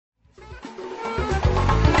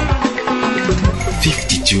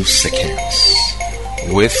52 Seconds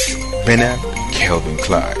with Bernard Kelvin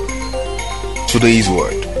Clyde. Today's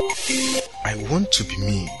word: I want to be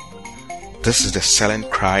me. This is the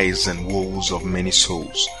silent cries and woes of many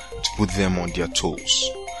souls to put them on their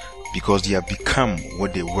toes, because they have become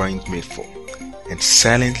what they weren't made for, and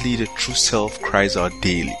silently the true self cries out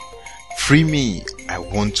daily, free me, I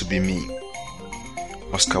want to be me.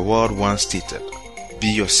 Oscar Wilde once stated, be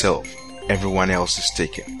yourself, everyone else is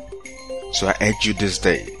taken. So I urge you this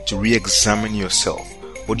day to re-examine yourself,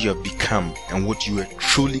 what you have become and what you were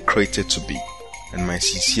truly created to be. And my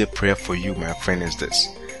sincere prayer for you, my friend, is this: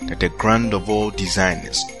 that the grand of all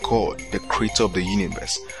designers, God, the creator of the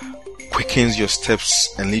universe, quickens your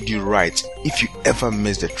steps and lead you right if you ever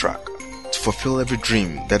miss the track, to fulfill every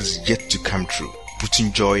dream that is yet to come true,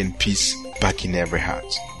 putting joy and peace back in every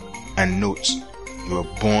heart. And note, you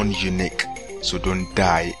were born unique, so don't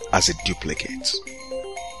die as a duplicate.